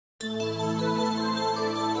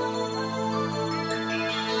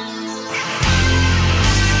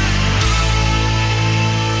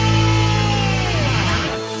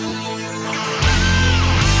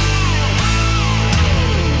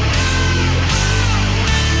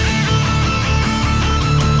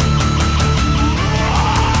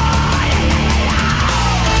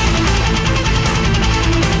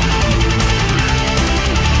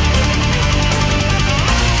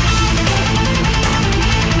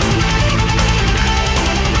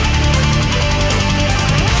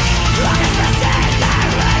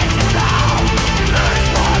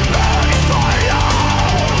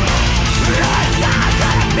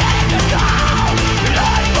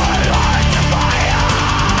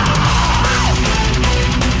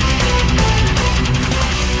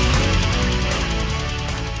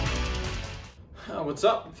What's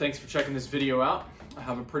up? Thanks for checking this video out. I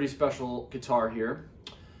have a pretty special guitar here.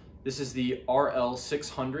 This is the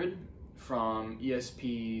RL-600 from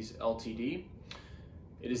ESP's LTD.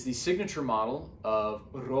 It is the signature model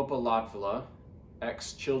of Roope Latvala,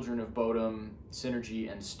 ex-children of Bodom,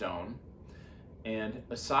 Synergy, and Stone. And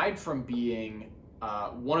aside from being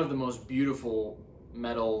one of the most beautiful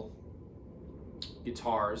metal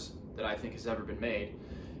guitars that I think has ever been made,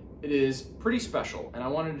 it is pretty special, and I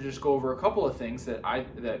wanted to just go over a couple of things that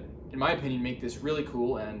in my opinion make this really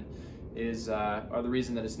cool and are the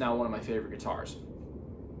reason that it's now one of my favorite guitars.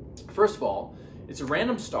 First of all, it's a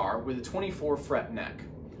random star with a 24 fret neck,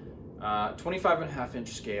 25.5 inch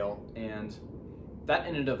scale, and that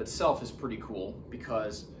in and of itself is pretty cool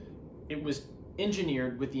because it was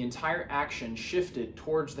engineered with the entire action shifted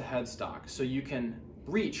towards the headstock, so you can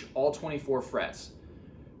reach all 24 frets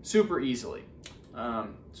super easily.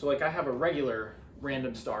 So like I have a regular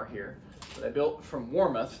random star here that I built from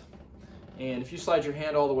Warmouth, and if you slide your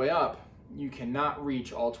hand all the way up, you cannot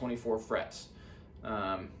reach all 24 frets.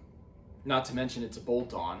 Not to mention it's a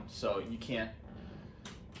bolt-on, so you can't,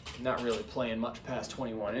 not really playing much past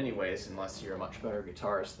 21 anyways, unless you're a much better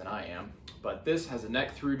guitarist than I am. But this has a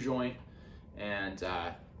neck through joint, and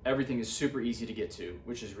everything is super easy to get to,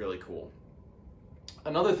 which is really cool.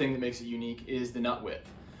 Another thing that makes it unique is the nut width.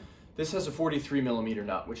 This has a 43mm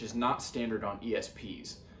nut, which is not standard on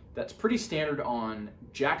ESPs. That's pretty standard on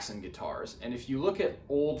Jackson guitars, and if you look at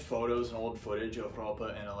old photos and old footage of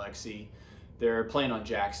Roope and Alexi, they're playing on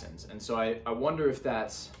Jacksons, and so I wonder if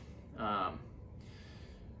that's a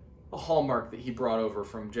hallmark that he brought over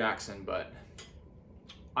from Jackson, but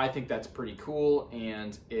I think that's pretty cool,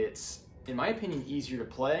 and it's, in my opinion, easier to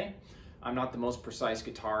play. I'm not the most precise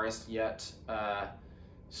guitarist yet,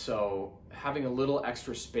 so having a little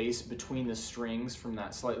extra space between the strings from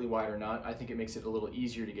that slightly wider nut, I think it makes it a little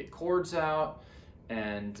easier to get chords out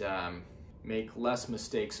and make less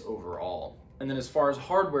mistakes overall. And then as far as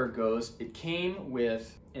hardware goes, it came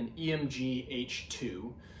with an EMG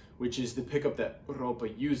H2, which is the pickup that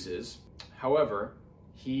Roope uses. However,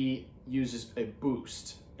 he uses a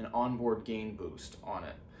boost, an onboard gain boost on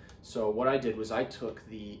it. So what I did was I took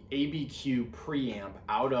the ABQ preamp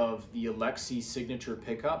out of the Alexi signature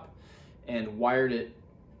pickup and wired it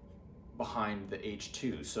behind the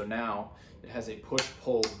H2. So now it has a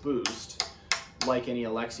push-pull boost like any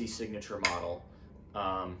Alexi signature model,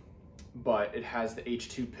 but it has the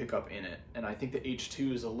H2 pickup in it. And I think the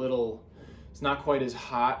H2 is it's not quite as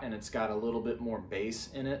hot, and it's got a little bit more bass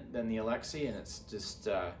in it than the Alexi, and it's just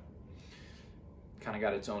kind of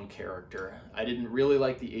got its own character. I didn't really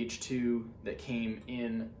like the H2 that came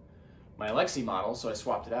in my Alexi model, so I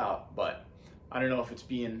swapped it out, but I don't know if it's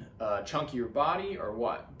being a chunkier body or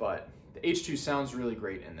what, but the H2 sounds really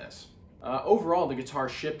great in this. Overall, the guitar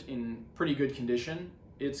shipped in pretty good condition.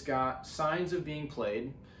 It's got signs of being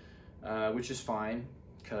played, which is fine,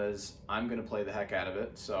 because I'm gonna play the heck out of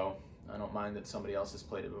it, so I don't mind that somebody else has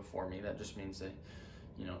played it before me. That just means they,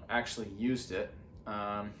 actually used it.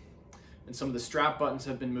 And some of the strap buttons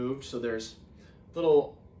have been moved, so there's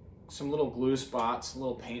some little glue spots,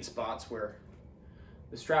 little paint spots where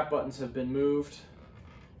the strap buttons have been moved.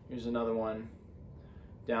 Here's another one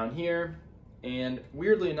down here, and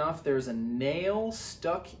weirdly enough, there's a nail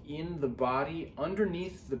stuck in the body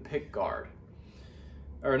underneath the pick guard,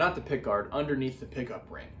 or not the pick guard, underneath the pickup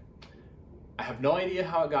ring. I have no idea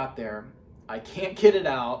how it got there. I can't get it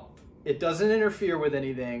out. It doesn't interfere with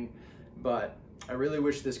anything, but I really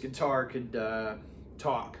wish this guitar could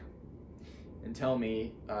talk and tell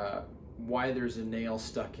me why there's a nail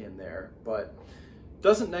stuck in there, but it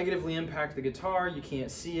doesn't negatively impact the guitar. You can't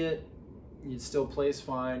see it. It still plays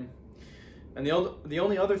fine. And the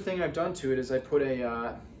only other thing I've done to it is I put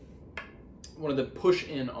a one of the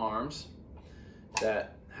push-in arms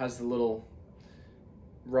that has the little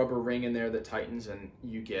rubber ring in there that tightens, and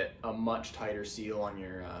you get a much tighter seal on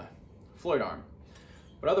your Floyd arm.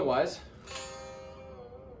 But otherwise,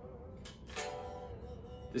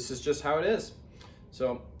 this is just how it is.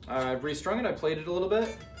 So I've restrung it, I played it a little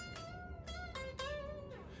bit,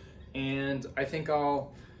 and I think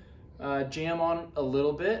I'll jam on a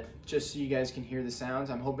little bit just so you guys can hear the sounds.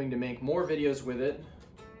 I'm hoping to make more videos with it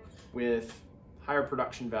with higher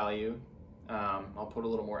production value. I'll put a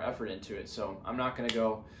little more effort into it, so I'm not going to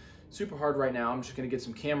go super hard right now. I'm just going to get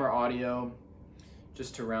some camera audio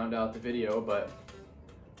just to round out the video, but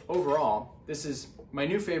overall, this is my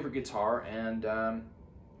new favorite guitar, and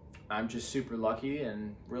I'm just super lucky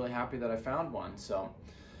and really happy that I found one. So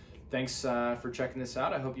thanks for checking this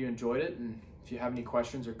out. I hope you enjoyed it, and if you have any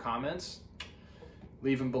questions or comments,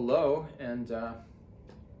 leave them below, and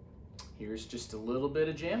here's just a little bit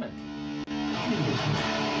of jamming.